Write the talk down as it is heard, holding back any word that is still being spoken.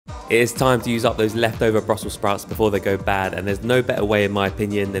It is time to use up those leftover Brussels sprouts before they go bad, and there's no better way in my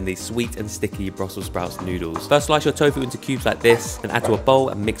opinion than these sweet and sticky Brussels sprouts noodles. First slice your tofu into cubes like this, then add to a bowl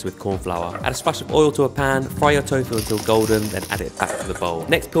and mix with corn flour. Add a splash of oil to a pan, fry your tofu until golden, then add it back to the bowl.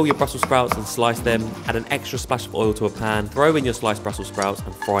 Next, peel your Brussels sprouts and slice them, add an extra splash of oil to a pan, throw in your sliced Brussels sprouts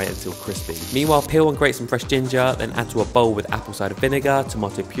and fry it until crispy. Meanwhile, peel and grate some fresh ginger, then add to a bowl with apple cider vinegar,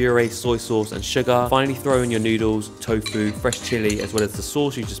 tomato puree, soy sauce and sugar. Finally, throw in your noodles, tofu, fresh chilli, as well as the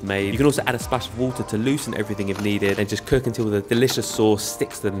sauce you just made. You can also add a splash of water to loosen everything if needed, and just cook until the delicious sauce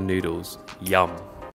sticks to the noodles. Yum.